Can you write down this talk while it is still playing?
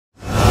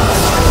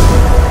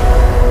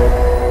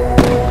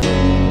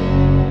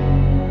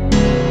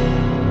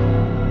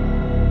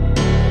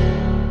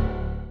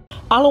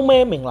အားလုံးပဲ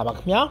မင်္ဂလာပါခ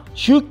င်ဗျာ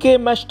UK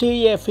Match Day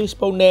ရဲ့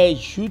Facebook နဲ့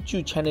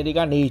YouTube Channel တွေက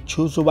နေ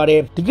ကြိုဆိုပါတ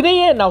ယ်ဒီကနေ့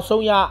ရဲ့နောက်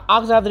ဆုံးရ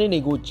အားကစားသတင်း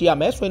တွေကိုကြည့်ရ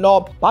မယ်ဆိုရင်တော့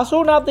ဘာစီ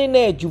လိုနာအသင်း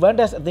နဲ့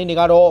Juventus အသင်းတွေ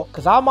ကတော့က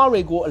စားသမား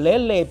တွေကိုအလဲ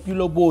လှယ်ပြု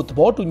လုပ်ဖို့သ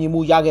ဘောတူညီ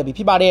မှုရခဲ့ပြီ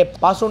ဖြစ်ပါတယ်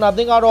ဘာစီလိုနာအသ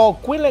င်းကတော့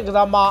ကွင်းလယ်က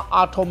စားသမား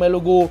အာထော်မဲ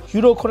လိုကိုယူ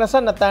ရို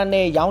82တန်း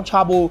နဲ့ရောင်းချ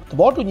ဖို့သ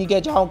ဘောတူညီ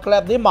ခဲ့ကြောင်းကလ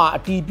ပ်အသင်းမှာအ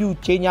တည်ပြု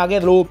ကြေညာ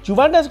ခဲ့သလို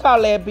Juventus က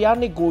လည်းပယား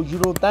နစ်ကိုယူ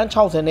ရိုတန်း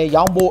60နဲ့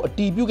ရောင်းဖို့အတ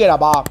ည်ပြုခဲ့တာ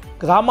ပါ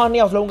ကစားသမားနှ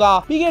စ်ယောက်လုံးက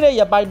ပြီးခဲ့တဲ့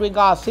ရက်ပိုင်းတွင်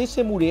ကဆေးစ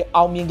စ်မှုတွေ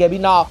အောင်မြင်ခဲ့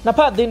ပြီးနောက်နှစ်ဖ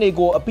က်အသင်းတွေ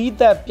ကိုအပြီး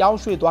သက်ပြောင်း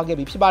ရွှေ့သွားခဲ့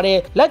ပြီဖြစ်ပါတယ်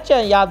လက်ကျ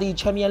န်ရာသီ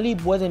ချန်ပီယံလိ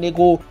ပွဲစဉ်တွေ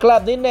ကိုကလပ်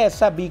အသင်းနဲ့ဆ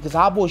က်ပြီးက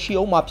စားဖို့ရှိ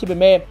အောင်မှာဖြစ်ပေ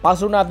မဲ့ဘာ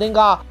စီလိုနာအသင်း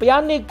ကပ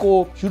ယားနစ်ကို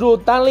ယူရို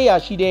တန်း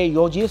400ရှိတဲ့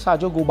ရော်ဂျေးစာ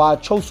ချုပ်ကိုပါ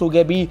ချုပ်ဆို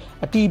ခဲ့ပြီး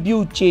အတည်ပြု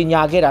ကြေ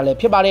ညာခဲ့တာလည်း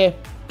ဖြစ်ပါတယ်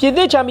ပြည်သ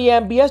စ်ချန်ပီယံ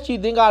PSG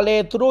အသင်းကလ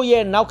ည်းသူတို့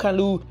ရဲ့နောက်ခံ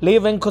လူလေ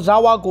ဗန်ခဇာ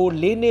ဝါကို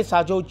၄နှစ်စာ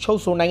ချုပ်ချု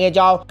ပ်ဆိုနိုင်ခဲ့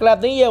ကြောင်းကလပ်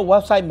အသင်းရဲ့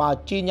website မှာ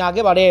ကြေညာ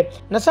ခဲ့ပါတယ်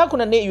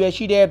29နှစ်အရွယ်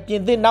ရှိတဲ့ပြ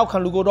ည်သစ်နောက်ခံ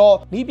လူကိုတော့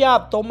နီးပြ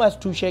သောမတ်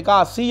ထူရှယ်က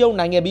စီးရုံ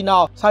နိုင်ခဲ့ပြီးနော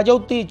က်စာချု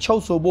ပ်တိချု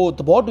ပ်ဆိုဖို့သ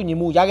ဘောတူညီ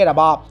မှုရခဲ့တာ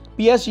ပါ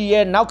PSG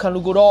ရဲ့နောက်ခံ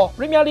လူကိုတော့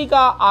Premier League က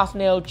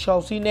Arsenal,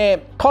 Chelsea နဲ့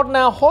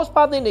Tottenham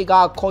Hotspur အသင်းတွေက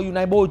ခေါ်ယူ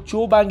နိုင်ဖို့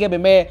ကြိုးပမ်းခဲ့ပေ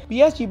မဲ့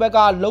PSG ဘက်က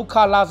လောက်ခ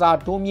လာစာ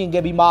တိုးမြင့်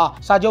ခဲ့ပြီးမှ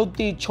စာချုပ်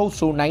တိချုပ်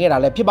ဆိုနိုင်ခဲ့တာ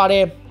လည်းဖြစ်ပါတ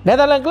ယ်နယ်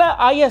သာလန်ကလပ်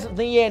IS အ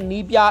သင်းရဲ့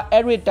နီးပြ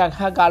Erik ten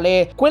Hag ကလ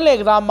ည်းကွင်းလယ်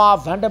ကစားသမား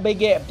Van de Beek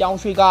ရဲ့အပြောင်း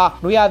ရွှေ့က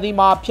နွေရာသီ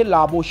မှာဖြစ်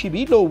လာဖို့ရှိ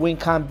ပြီလို့ဝန်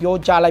ခံပြော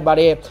ကြားလိုက်ပါ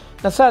တယ်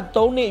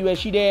23နှစ်အရွယ်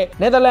ရှိတဲ့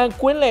နယ်သာလန်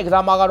ကွင်းလယ်က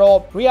စားသမားကတော့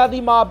ရီယာဒီ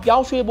မှာပြော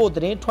င်းရွှေ့ဖို့သ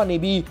တင်းထွက်နေ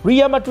ပြီးရီ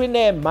ယယ်မက်ဒရစ်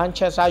နဲ့မန်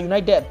ချက်စတာယူနို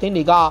က်တက်အသင်း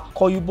တွေက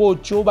ခေါ်ယူဖို့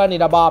ကြိုးပမ်းနေ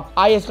တာပါ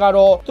IS က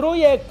တော့သူတို့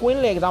ရဲ့ကွင်း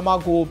လယ်ကစားသ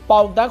မားကိုပေါ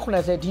င်တန်း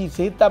80ထိ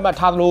ဈေးသက်မှတ်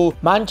ထားသလို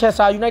မန်ချက်စ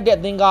တာယူနိုက်တက်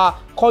အသင်းက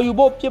ခေါ်ယူ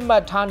ဖို့ပြစ်မှ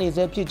တ်ထားနေ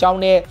စေဖြစ်ကြော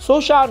င်းနဲ့ဆို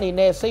ရှယ်အနေ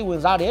နဲ့စိတ်ဝ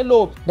င်စားတယ်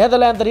လို့နယ်သာ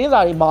လန်သတင်းစာ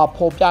တွေမှာ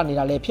ဖော်ပြနေ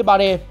တာလည်းဖြစ်ပါ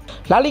တယ်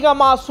လာလီဂါ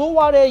မှာဆိုး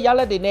ဝါးတဲ့ရ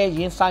လဒ်တွေနဲ့ရ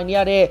င်ဆိုင်နေရ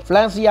တဲ့ဗလ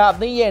န်စီယာအ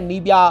သင်းရဲ့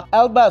နီးပြ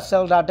Albert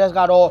Celades က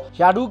တော့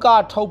ယာဒူးက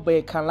ထုတ်ပ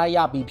ယ်ခံလိုက်ရ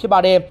ပြီဖြစ်ပါ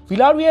တယ်ဗီ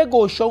လာရီယယ်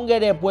ကိုရှုံး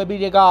ခဲ့တဲ့ပွဲ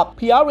ပြီးတွေက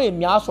ဖီယာရီ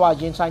များစွာ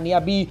ရင်ဆိုင်နေရ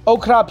ပြီးဥ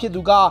က္ခရာဖြစ်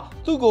သူက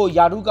သူ့ကို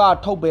ယာဒူးက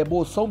ထုတ်ပယ်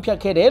ဖို့ဆုံးဖြတ်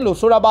ခဲ့တယ်လို့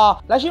ဆိုတာပါ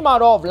လက်ရှိမှာ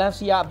တော့ဗလန်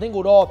စီယာအသင်း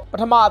ကိုတော့ပ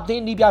ထမအသ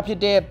င်းနီးပြဖြစ်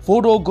တဲ့ဗို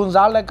ဒိုဂွန်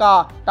ဇာလက်က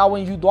တာဝ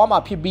န်ယူသွားမှာ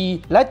ဖြစ်ပြီး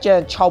လက်ကျန်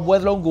6ပွဲ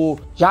စလုံးကို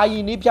ယာယီ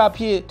နီးပြ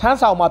ဖြစ်ထမ်း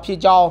ဆောင်မှာဖြစ်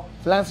ကြောင်း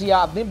ဗလန်စီယာ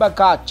အသင်းဘက်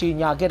ကကြေ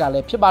ညာခဲ့တာလ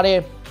ည်းဖြစ်ပါတယ်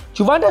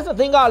Juventus အ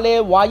သင်းကလ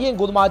ည်းဝါရင်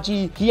ကိုသမား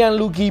ကြီး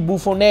Gianluigi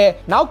Buffon နဲ့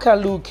နောက်ခံ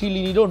လူ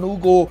Chiellini တို့နှစ်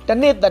ဦးကိုတစ်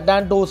နှစ်သက်တ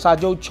မ်းတိုးစာ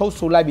ချုပ်ချုပ်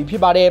ဆိုလိုက်ပြီဖြ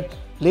စ်ပါတယ်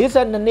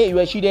42နှစ်အ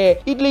ရွယ်ရှိတဲ့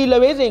အီတလီလ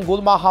က်ဝဲစဉ်ဂိုး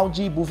သမားဟောင်း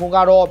ကြီးဘူဖွန်က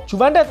တော့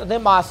Juventus အသ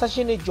င်းမှာ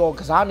16နှစ်ကျော်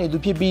ကစားနေသူ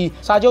ဖြစ်ပြီး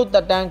စာချုပ်သ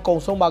က်တမ်းကု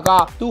န်ဆုံးပါက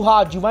သူဟာ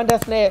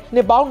Juventus နဲ့နှ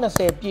စ်ပေါင်း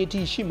20ပြည့်အ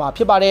ထိရှိမှာ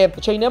ဖြစ်ပါတယ်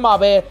အချိန်ထဲမှာ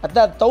ပဲအသ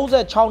က်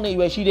36နှစ်အ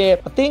ရွယ်ရှိတဲ့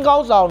အသင်းကော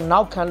င်းဆောင်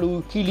နောက်ခံလူ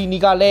Chiellini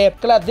ကလည်း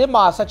ကလပ်အသင်း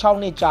မှာ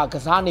16နှစ်ကြာက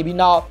စားနေပြီး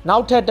နော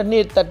က်ထပ်တစ်နှ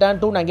စ်သက်တမ်း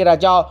တိုးနိုင်ခဲ့တာ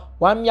ကြောင့်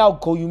ဝမ်းမြောက်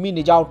ဂုဏ်ယူမိ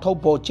နေကြောင်းထုတ်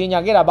ဖော်ကြေညာ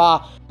ခဲ့တာပါ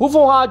ဘူ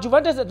ဖွန်ဟာ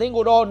Juventus အသင်း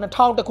ကိုတော့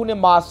2000ခုနှ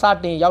စ်မှာစ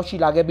တင်ရောက်ရှိ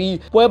လာခဲ့ပြီး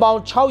ပွဲပေါင်း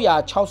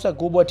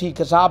669ပွဲထိ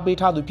ကစားပေး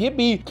ထားသူဖြစ်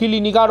ပြီး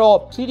Chiellini ကတော့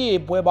စီး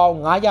ရီးပွဲပေါင်း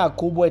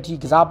909ပွဲထိ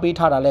ကစားပေး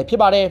ထားတာလည်းဖြ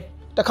စ်ပါတယ်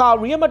တခါ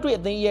ရီယယ်မက်ဒရစ်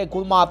အသင်းရဲ့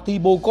ဂိုးသမားသီ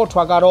ဘိုကော့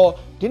ထွာကတော့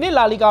ဒီနေ့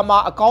လာလီဂါမှာ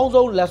အကောင်း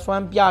ဆုံးလက်စွ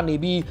မ်းပြနေ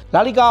ပြီး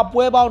လာလီဂါ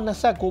ပွဲပေါင်း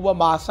29ပွဲ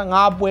မှာ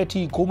15ပွဲ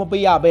ထိဂိုးမ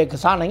ပေးရဘဲက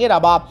စားနိုင်ခဲ့တာ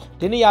ပါ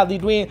ဒီနေ့ရာသီ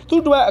တွင်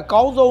သူ့အတွက်အ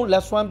ကောင်းဆုံးလ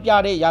က်စွမ်းပြ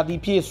တဲ့ရာသီ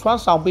ဖြစ်စွ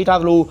မ်းဆောင်ပေးထား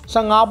သလို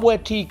15ပွဲ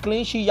ထိ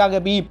clean sheet ရ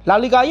ခဲ့ပြီးလာ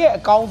လီဂါရဲ့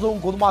အကောင်းဆုံး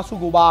ဂိုးသမားဆု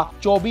ကိုပါ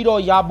ကြော်ပြီး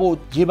တော့ရဖို့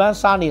ရေပန်း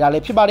စားနေတာလ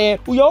ည်းဖြစ်ပါတယ်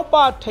ဥရောပ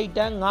ထိပ်တ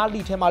န်း5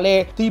လီထဲမှာလ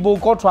ည်းသီဘို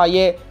ကော့ထွာ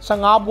ရဲ့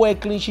15ပွဲ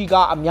clean sheet က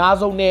အများ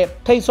ဆုံးနဲ့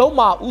ထိပ်ဆုံး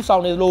မှာဥဆော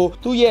င်နေသလို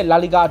သူ့ရဲ့လာ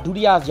လီဂါဒု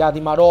တိယရာ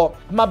သီမှာတော့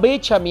အမှတ်ပေး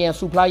ချန်ပီယံ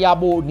ဆုဖလားရ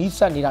ဖို့နီး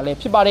စပ်နေတာလည်း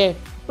ဖြစ်ပါတယ်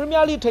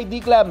Premier League ထိပ်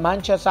သီးကလပ်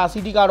Manchester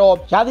City ကတော့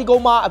ရာသီကု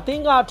န်မှာအသ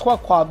င်းကထွက်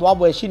ခွာသွား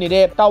ပွဲရှိနေ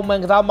တဲ့တောင်မ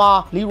န်ကစားသမား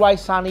Leroy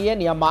Sané ရဲ့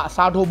နေရာမှာအ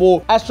စားထိုးဖို့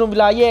Aston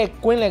Villa ရဲ့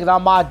ကွင်းလယ်ကစား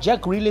သမား Jack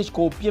Grealish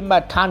ကိုပြစ်မှ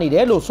တ်ထားနေတ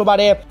ယ်လို့ဆိုပါ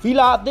တယ်။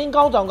 Villa အသင်း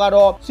ကောင်းဆောင်က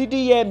တော့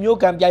City ရဲ့မြို့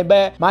ကန်ပြိုင်ဘ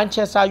က်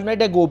Manchester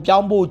United ကိုပြော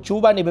င်းဖို့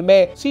ကြိုးပမ်းနေပေ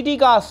မဲ့ City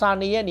က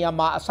Sané ရဲ့နေရာ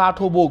မှာအစား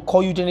ထိုးဖို့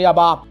ခေါ်ယူနေတာ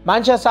ပါ။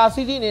 Manchester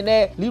City အနေ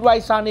နဲ့ Leroy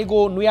Sané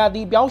ကိုနွေရာ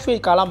သီပြောင်းရွှေ့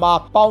ကာလမှာ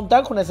ပေါင်တ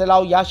န်း80လော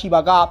က်ရရှိ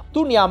ပါက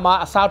သူ့နေရာမှာ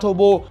အစားထိုး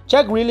ဖို့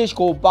Jack Grealish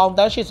ကိုပေါင်တ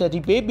န်း80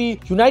ထိပေးပြီး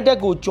United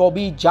ကိုကြော်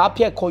ပြီးကြား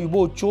ဖြတ်ခေါ်ယူ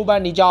ဖို့ကြိုးပ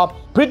မ်းနေကြောင်း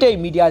British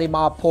Media တွေ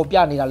မှာဖော်ပြ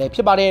နေတာလည်းဖြ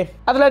စ်ပါတယ်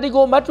။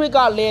 Atletico Madrid က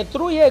လည်းသူ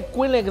တို့ရဲ့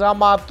ကွင်းလယ်ကစားသ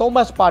မား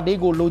Thomas Partey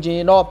ကိုလိုချင်ရ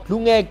င်တော့လူ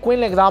ငယ်ကွင်း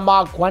လယ်ကစားသ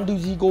မား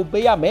Guendouzi ကို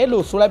ပေးရမယ်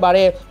လို့ဆိုလိုက်ပါတ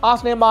ယ်။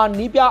 Arsenal မှာ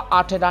နီးပြ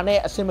Arteta နဲ့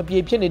အဆင်မပြေ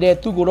ဖြစ်နေတဲ့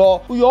သူကိုတော့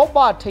ဥရောပ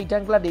ထိပ်တ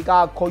န်းကလပ်တွေက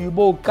ခေါ်ယူ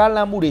ဖို့ကမ်း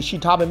လှမ်းမှုတွေရှိ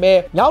ထားပေမဲ့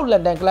မြောက်လ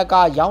န်ဒန်ကလပ်က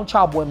ရောင်းချ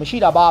ပွဲမရှိ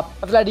တာပါ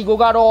။ Atletico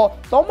ကတော့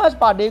Thomas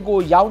Partey ကို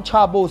ရောင်းချ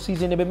ဖို့စီ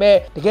စဉ်နေပေမဲ့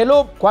တကယ်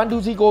လို့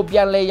Guendouzi ကိုပြ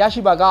န်လည်ရ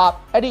ရှိပါက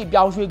အဲ့ဒီအ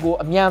ပြောင်းရွှေ့ကို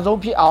အမြန်ဆုံး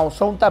ဖြစ်အောင်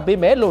ဆုံးသက်ပေး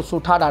မယ်လို့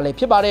ဆိုထားတာလည်း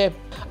ဖြစ်ပါတယ်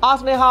။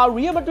 Arsenal ဟာ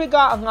Real Madrid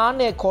ကအငှား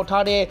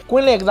နဲ့ခေါ်ထား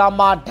တဲ့ကွင်းလယ်က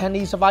စားမ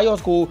Dani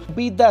Ceballos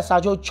ကိုပြီးသက်စာ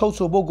ချုပ်ချုပ်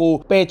ဆိုဖို့ကို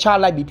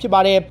ပယ်ချလိုက်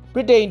ပြီဖြစ်ပါတယ်။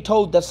 Britain ထု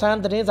တ် The Sun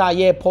သတ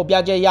င်းစာရဲ့ဖော်ပြ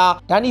ချက်အရ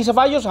Dani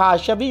Ceballos ဟာ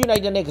Sheffield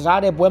United နဲ့က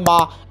စားတဲ့ပွဲမှာ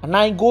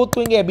အနိုင်ဂိုး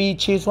သွင်းခဲ့ပြီး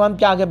ခြေစွမ်း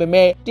ပြ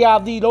ခဲ့ပေမဲ့တရား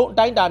သီလုံး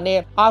အတိုင်းအတာနဲ့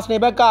Arsenal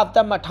ဘက်က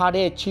သတ်မှတ်ထား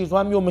တဲ့ခြေစွ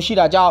မ်းမျိုးမရှိ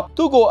တာကြော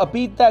င့်သူ့ကိုအ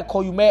ပြီး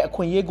သက်ခေါ်ယူမဲ့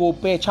အခွင့်အရေး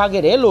ကိုပယ်ချ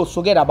ခဲ့တယ်လို့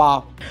ဆိုခဲ့တာပါ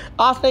။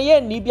 Arsenal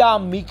ရဲ့နီးပြ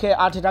Mikel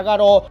Arteta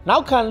ကတော့နော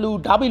က်ခံလူ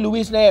David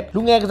Luiz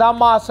နဲ့လူငယ်ကစား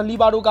မ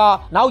Saliba တို့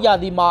ကနောက်ရာ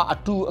သီမှာအ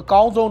တူ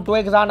အကော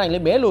င်းဆုံးတွဲကစား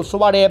နိုင်လိမ့်မယ်လို့ဆို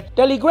ပါတယ်။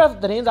 Telegraph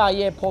သတ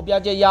င်းစာရဲ့ဖော်ပြ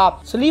ချက်အရ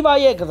Saliba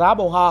ရဲ့က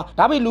စားပုံဟာ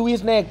David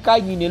Luiz နဲ့ကို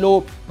က်ညီနေလို့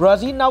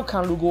Brazil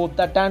နောက်ခံလူကို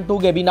တက်တ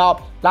န်းတိုးခဲ့ပြီး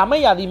နောက်လာမ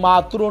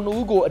ယ့်ရာသီမှာသူတို့နှစ်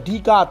ဦးကိုအဓိ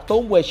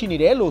ကသုံးပွဲ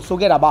ရှိနေတယ်လို့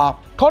ဆိုခဲ့တာပါ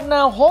။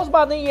 Tottenham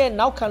Hotspur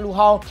ရဲ့နောက်ခံလူ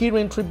ဟောင်း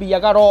Kieran Trippier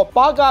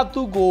ကတော့ပါက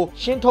သူ့ကို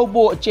ရှ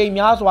င်းထုတ်ဖို့အ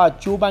ကြိမ်များစွာ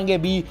ကြိုးပမ်းခဲ့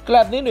ပြီးကလ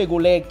ပ်သင်းတွေကို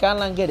လည်းကမ်း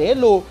လှမ်းခဲ့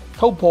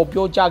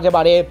တယ်လို့ထုတ်ဖော်ပြောကြားခဲ့ပါ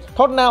တယ်။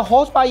 Tottenham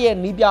Hotspur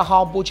ရဲ့နီးပြ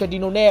ဟောင်း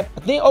Pochettino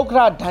နဲ့အသင်းဥက္က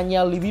ဋ္ဌ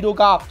Daniel Levy တို့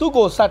ကသူ့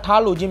ကိုဆက်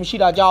ထားလိုခြင်းမ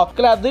ရှိတာကြောင့်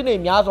ကလပ်သင်း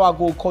တွေများစွာ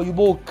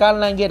ကိုခေါ်ယူဖို့က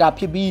မ်းလှမ်း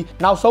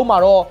ခဲ့တာဖြစ်ပြီးနောက်ဆုံး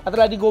မှာတော့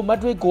Atletico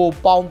Madrid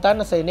ကိုပေါင်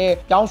30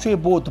နဲ့ပြောင်း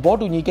ရွှေ့ဖို့သ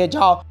ဘောတူညီခဲ့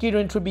ကြောင်း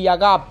Kieran Trippier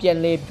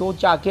ကပြန်လည်ပြော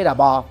ကြား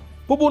ခဲ့တာပါ။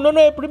ပူပူနွဲ့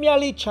နွဲ့ Premier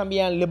League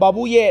Champion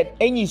Liverpool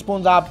ရဲ့အင်ဂျီစပွ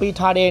န်ဆာ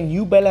ပေးထားတဲ့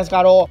New Balance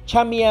ကတော့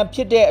Champion ဖြ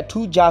စ်တဲ့အ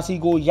ထူးဂျာစီ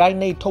ကိုရိုက်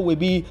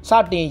နှိပ်ထုတ်ဝေပြီးစ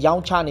တင်ရော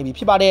င်းချနေပြီ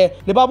ဖြစ်ပါတယ်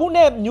။ Liverpool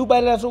နဲ့ New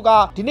Balance တို့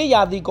ကဒီနေ့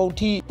ရာသီကုန်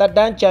ထိတက်တ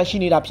န်းကြန့်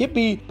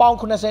ရှိနေတာဖြစ်ပြီးပေါင်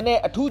80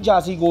နဲ့အ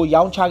ထူးဂျာစီ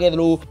ကိုရောင်းချခဲ့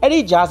သလို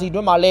အဲ့ဒီဂျာစီတွ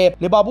င်းမှာလည်း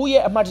Liverpool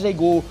ရဲ့အမှတ်တရ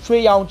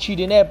ကိုရွှေရောင်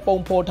ချီတွေနဲ့ပုံ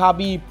ဖော်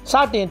ထားပြီးစ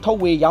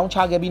တင်ထုတ်ဝေရော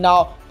င်းချခဲ့ပြီး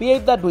နောက်ပရိ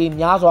သတ်တွေ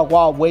များစွာက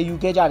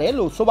ဝယ်ယူခဲ့ကြ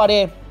တယ်လို့ဆိုပါ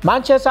တယ်။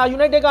 Manchester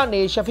United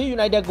ကနေ Sheffield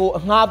United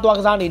ကိုအငှားသွား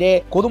ကစားနေ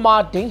တဲ့ဂိုးသမား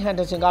Dean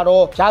Henderson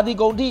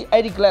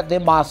ကတော့ရာသီကုန်ထိအဲ့ဒီကလပ်အသ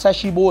င်းမှာ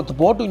ဆက်ရှိဖို့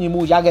သဘောတူညီ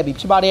မှုရခဲ့ပြီ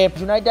ဖြစ်ပါတယ်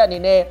။ United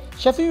အနေနဲ့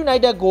Sheffield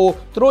United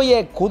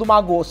ကိုသူတို့ရဲ့ဂိုး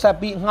သမားကိုဆက်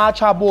ပြီးငှား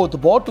ချဖို့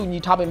သဘောတူညီ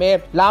ထားပေမဲ့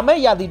လာ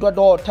မယ့်ရာသီ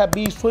အတွက်တော့ထပ်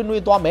ပြီးဆွေး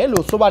နွေးသွား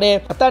မယ်လို့ဆိုပါတယ်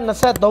။အသက်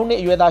23နှစ်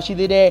အရွယ်သား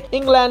ရှိသေးတဲ့အ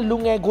င်္ဂ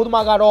လန်လူငယ်ဂိုး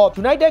သမားကတော့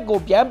United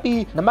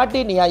ကိုပြန်ပြီးနံပါတ်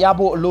1နေရာ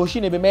ရဖို့အလိုရှိ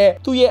နေပေ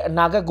မဲ့သူ့ရဲ့အ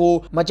နာဂတ်ကို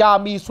မကြာ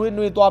မီဆွေး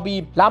နွေးသွား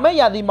ပြီးလာမယ့်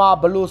ရာသီ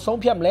မှာဘယ်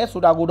လိုဆုံးဖြတ်မလဲ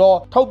ဆိုတာကိုတော့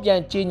ထုတ်ပြန်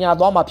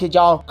ကြေညာသွားမှာဖြစ်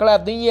ကြောင်းက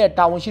လပ်အသင်း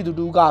ရဲ့တာဝန်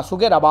ရှိသူတို့က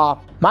ဆိုခဲ့တာပါ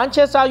။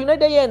 Manchester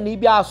United ရဲ့နီး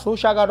ပြ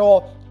ဆိုရှာကတော့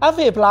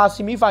FA Plus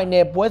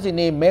Semi-Final ပွဲစဉ်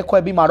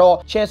နဲ့မဲခွဲပြီးမှာတော့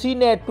Chelsea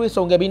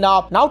နဲ့တွေ့ဆုံ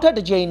ခဲ့ပြီးနောက်ထပ်တ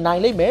စ်ကြိမ်နို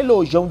င်လိမ့်မယ်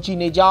လို့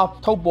ယုံကြည်နေကြောင်း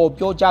ထုတ်ပေါ်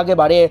ပြောကြား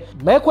ခဲ့ပါတယ်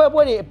။မဲ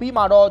ခွဲပွဲတွေအပြီး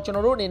မှာတော့ကျွန်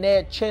တော်တို့အနေနဲ့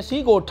Chelsea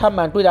ကိုထပ်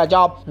မံတွေ့တာ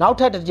ကြောင့်နောက်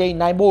ထပ်တစ်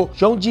ကြိမ်နိုင်ဖို့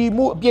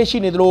ယုံကြည်မှုအပြည့်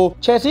ရှိနေသလို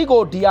Chelsea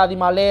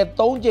ကိုဒီရာသီမှာလည်း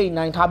3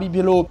ကြိမ်နိုင်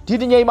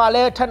ထားပြီးဖြစ်လို့ဒီတစ်ကြိမ်မှာ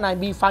လည်းထပ်နိုင်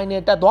ပြီး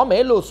Final တက်သွားမ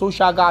ယ်လို့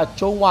ဆိုရှာ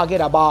ကကြုံးဝါ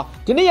ခဲ့တာပါ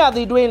။ဒီ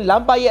နေ့ရာသီတွင်လ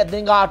မ်ပတ်ရဲ့အသ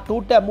င်းက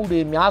တိုးတက်မှု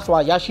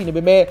တွေများစွာရရှိနေ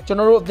ပေမဲ့ကျွန်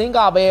တော်တို့အသင်းက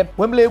ပဲ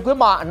ဝမ်ဘလေကွ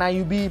င်းမှာအနိုင်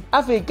ယူပြီး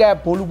FA Cup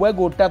ဘောလုံးပွဲ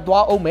ကိုတက်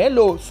သွားအောင်မယ်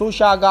လို့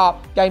ဆိုရှာ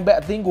ကပြိုင်ဘက်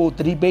အသင်းကို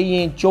သတိပေး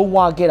ရင်း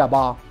ကြုံးဝါခဲ့တာပါ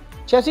။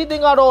 Chelsea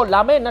သင်း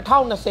ကတော့လာမယ့်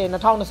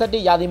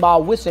2020-2021ရာသီ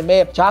မှာဝစ်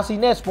ဆင်မဲ့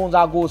ဂျာစီနဲ့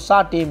စပွန်ဆာကို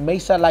စတင်မိတ်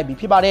ဆက်လိုက်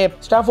ပြီဖြစ်ပါတယ်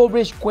။ Stamford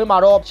Bridge ကွင်းမှာ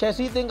တော့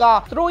Chelsea သင်း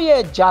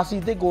ကသူတို့ရဲ့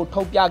ဂျာစီသစ်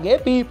ကိုထုတ်ပြခဲ့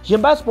ပြီး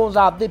ရင်ဘတ်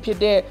စပွန်ဆာသစ်ဖြစ်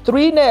တဲ့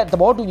3နဲ့သ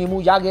ဘောတူညီမှု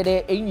ရခဲ့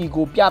တဲ့အင်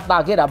ဂျီကိုပြ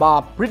သခဲ့တာပါ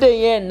။ Britain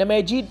ရဲ့နာမ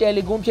ည်ကြီး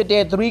တယ်လီကွန်းဖြစ်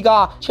တဲ့3က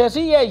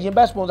Chelsea ရဲ့ရင်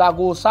ဘတ်စပွန်ဆာ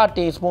ကိုစ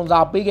တင်စပွန်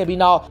ဆာပေးခဲ့ပြီး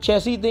နောက်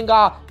Chelsea သင်း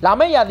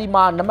ကလာမ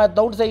ယ့်ရာသီမှာနံပါတ်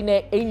3စိတ်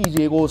နဲ့အင်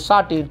ဂျီတွေကိုစ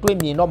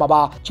တင်တွေ့မြင်တော့မှာပါ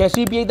။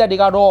 Chelsea ပြည်သက်တွေ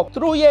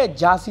ကတော့သူတို့ရဲ့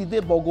ဂျာစီသ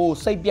စ်ပေါ်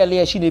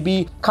ကိုစိတ်ပြက်လျက်ရှိနေ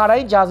ပြီးခါ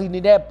တိုင်း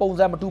ဂျာစီနေတဲ့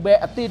ပုံစံမတူပဲ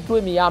အသစ်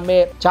တွေ့မြင်ရမ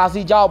ယ်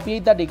ဂျာစီကြောင့်ပြည်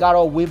သက်တွေ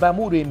ကတော့ဝေဖန်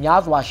မှုတွေ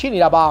များစွာရှိနေ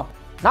တာပါ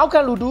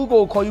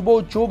နောက်ခံလူတူကိုခေါ်ယူဖို့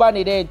ကြိုးပ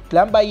မ်းနေတဲ့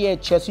လမ်ဘတ်ရဲ့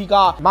Chelsea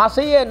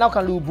ကမာဆေးရဲ့နောက်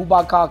ခံလူဘူ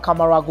ဘာကာကာ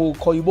မာရာ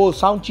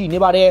ကိုခေါ်ယူဖို့စောင့်ကြည့်နေ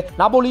ပါတယ်။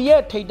နာ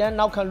ပိုလီရဲ့ထိပ်တန်း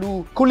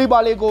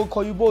နောက်ခံလူကူလီဘာလီကို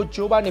ခေါ်ယူဖို့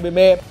ကြိုးပ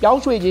မ်းနေပေမဲ့ပြော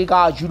င်းရွှေ့ကြီး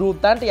ကယူရို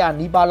တန်း100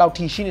နီးပါး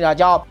လောက်ထိရှိနေတာ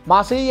ကြော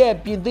င့်မာဆေး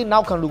ရဲ့ပြင်သစ်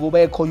နောက်ခံလူကို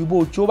ပဲခေါ်ယူ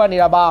ဖို့ကြိုးပ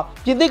မ်းနေတာပါ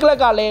။ပြင်သစ်က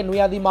လပ်ကလည်း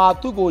နွေရာသီမှာ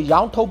သူ့ကို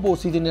ရောင်းထုတ်ဖို့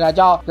စီ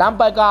စဉ်နေတာကြောင့်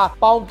လမ်ဘတ်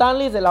ကပေါင်တန်း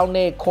40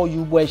လောက်နဲ့ခေါ်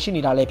ယူပွဲရှိ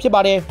နေတာလည်းဖြစ်ပါ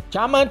တယ်။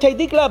ဂျာမန်ထိပ်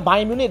သီးကလပ်ဘို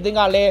င်မြူနစ်အသ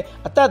င်းကလည်း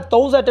အသက်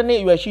32နှစ်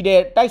အရွယ်ရှိ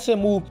တဲ့တိုက်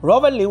စစ်မှု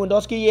ရောဘတ်လေ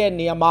ဝန်ဒေါစကီရဲ့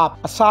နေရာ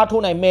မှာအ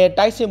စားထိုးနိုင်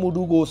မဲ့တိုက်စစ်မှု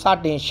တူကိုစ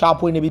တင်ရှာ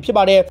ဖွေနေပြီဖြစ်ပါ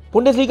တယ်။ဘွ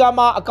န်ဒက်စလီဂါ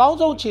မှာအကောင်း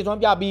ဆုံးခြေစွမ်း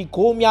ပြပြီး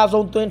ဂိုး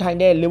အများဆုံးသွင်း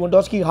ထိုင်တဲ့လေ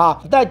ဝန်ဒေါ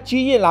စကီဟာအ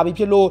သက်ကြီးရင့်လာပြီ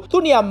ဖြစ်လို့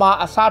သူ့နေရာမှာ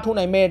အစားထိုး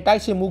နိုင်မဲ့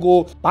တိုက်စစ်မှုကို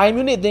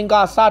ဘိုင်မြူနစ်အသင်း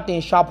ကစ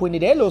တင်ရှာ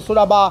ဖွေနေတယ်လို့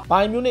ဆိုတာပါ။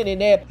ဘိုင်မြူနစ်အနေ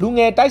နဲ့လူင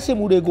ယ်တိုက်စစ်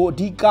မှုတွေကိုအ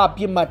ဓိ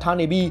ကပြစ်မှတ်ထား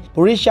နေပြီး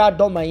ဘရီရှာ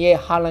ဒေါ့မန်ရဲ့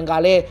ဟာလန်က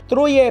လည်းသူ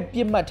တို့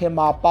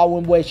ရဲ့ပြစ်မှတ်ထဲမှာပါ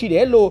ဝင်ပွဲရှိတ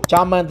ယ်လို့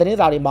ဂျာမန်သတ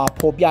င်းစာတွေ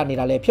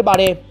မှာဖော်ပြနေတာလည်းဖြစ်ပါတ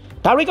ယ်။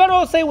ဒါရီ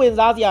ကတော့စိတ်ဝင်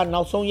စားစရာ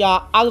နောက်ဆုံးရ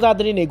အားက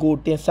စားသတင်းတွေကို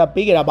တင်ဆက်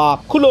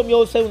ပေးကြတာပါခုလို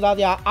မျိုးစိတ်ဝင်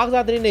စားစရာအားက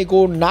စားသတင်းတွေကို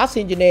နားဆ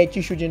င်ကြ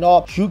တဲ့ကြည့်ရှုကြတော့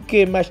UK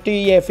Match Day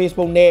ရဲ့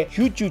Facebook နဲ့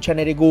YouTube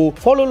Channel တွေကို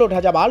Follow လုပ်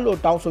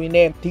ထားကြပါလို့တောင်းဆိုရင်း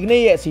နဲ့ဒီက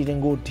နေ့ရဲ့အစီအ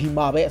စဉ်ကိုဒီ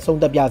မှာပဲအဆုံး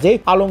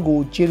သတ်ပြစေအားလုံး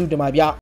ကိုကျေးဇူးတင်ပါဗျ